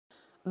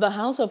The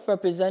House of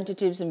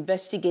Representatives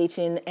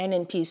investigating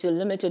NNPC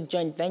Limited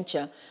Joint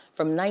Venture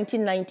from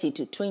 1990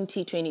 to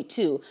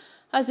 2022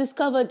 has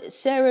discovered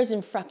serious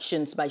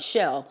infractions by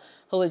Shell,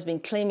 who has been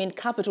claiming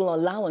capital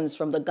allowance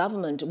from the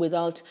government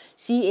without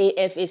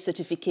CAFA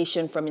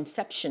certification from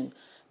inception.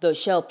 Though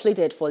Shell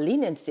pleaded for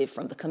leniency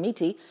from the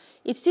committee,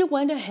 it still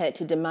went ahead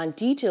to demand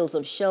details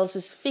of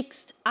Shell's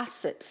fixed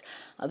assets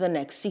at the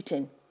next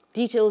sitting.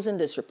 Details in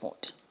this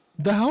report.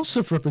 The House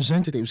of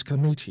Representatives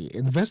Committee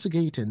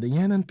investigating the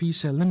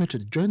NNPC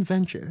Limited Joint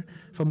Venture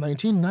from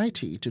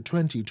 1990 to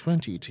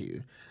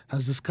 2022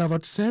 has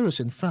discovered serious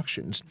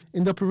infractions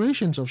in the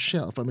operations of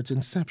Shell from its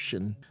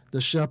inception. The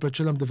Shell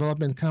Petroleum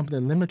Development Company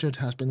Limited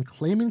has been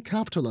claiming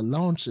capital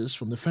allowances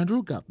from the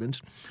federal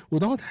government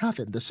without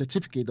having the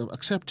Certificate of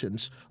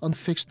Acceptance on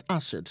Fixed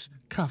Assets,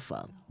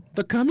 CAFA.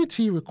 The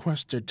committee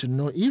requested to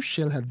know if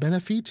Shell had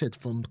benefited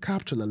from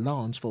capital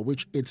allowance for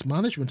which its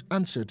management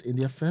answered in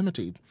the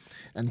affirmative,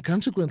 and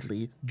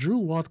consequently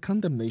drew out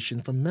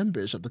condemnation from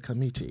members of the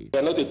committee. We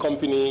are not a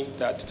company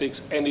that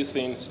takes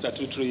anything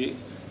statutory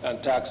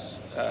and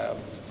tax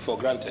for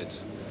granted.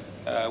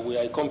 We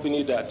are a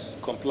company that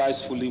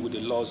complies fully with the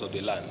laws of the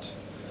land.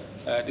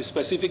 The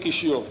specific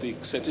issue of the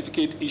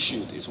certificate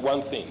issued is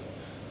one thing,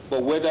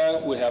 but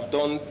whether we have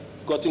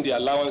gotten the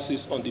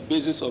allowances on the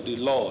basis of the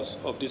laws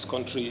of this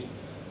country,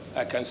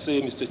 I can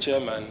say, Mr.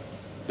 Chairman,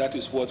 that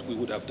is what we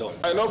would have done.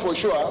 I know for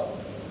sure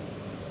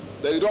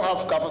that you don't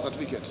have CAFA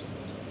certificate.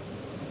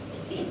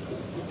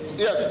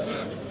 Yes,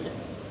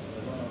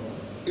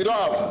 you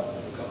don't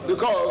have,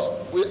 because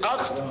we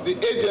asked the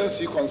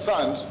agency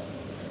concerned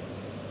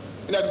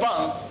in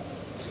advance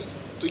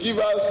to give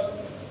us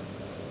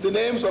the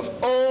names of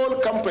all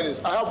companies.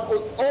 I have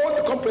all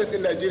the companies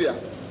in Nigeria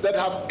that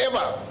have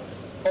ever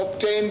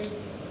obtained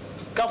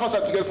CAFA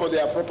certificate for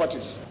their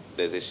properties.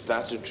 There's a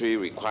statutory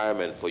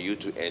requirement for you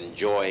to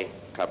enjoy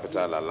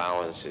capital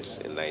allowances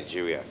in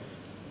Nigeria,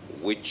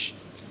 which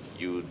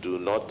you do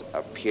not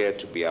appear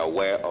to be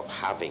aware of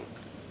having.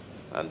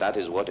 And that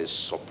is what is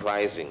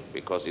surprising,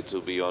 because it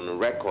will be on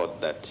record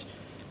that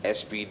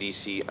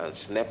SPDC and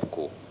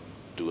SNEPCO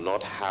do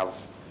not have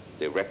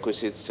the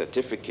requisite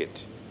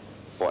certificate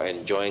for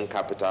enjoying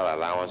capital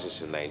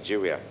allowances in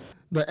Nigeria.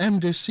 The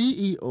MD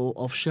CEO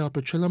of Shell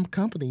Petroleum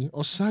Company,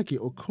 Osagi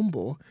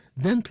Okumbo,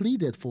 then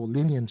pleaded for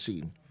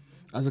leniency,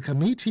 as the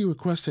committee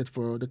requested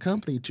for the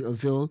company to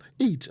avail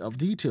it of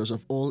details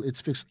of all its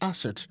fixed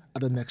assets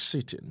at the next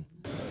sitting.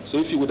 So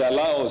if you would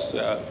allow us,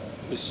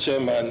 Mr.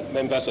 Chairman,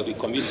 members of the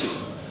committee,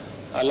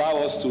 allow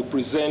us to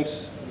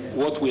present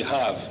what we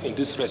have in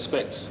this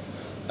respect.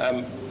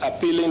 I'm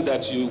appealing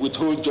that you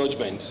withhold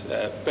judgment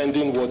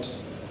pending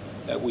what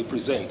we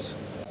present.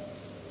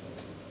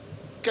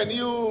 Can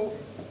you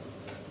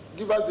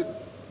give us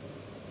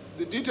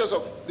the details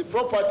of the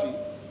property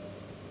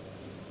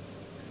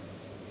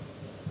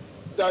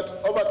that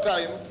over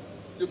time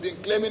you've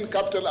been claiming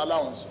capital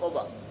allowance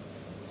over?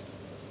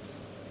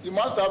 You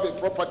must have a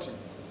property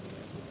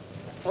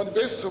on the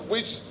basis of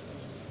which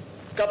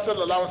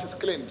capital allowance is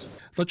claimed.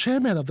 The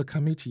chairman of the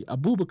committee,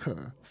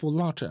 Abubakar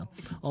Fulata,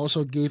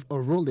 also gave a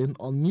ruling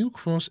on New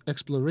Cross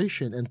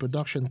Exploration and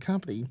Production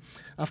Company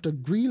after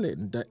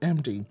grilling the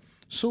MD,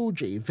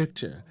 Soje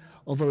Victor,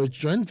 over its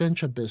joint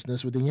venture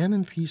business with the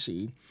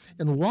NNPC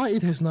and why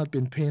it has not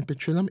been paying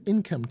petroleum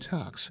income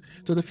tax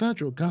to the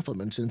federal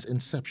government since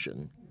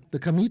inception. The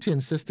committee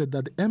insisted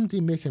that the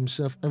MD make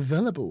himself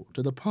available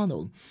to the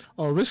panel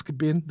or risk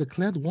being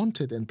declared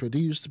wanted and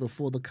produced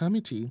before the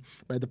committee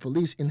by the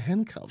police in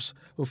handcuffs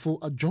before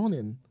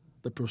adjourning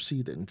the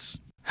proceedings.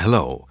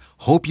 Hello,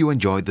 hope you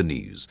enjoyed the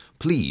news.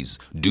 Please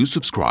do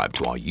subscribe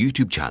to our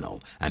YouTube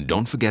channel and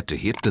don't forget to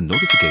hit the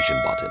notification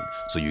button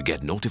so you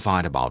get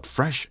notified about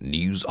fresh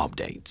news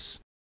updates.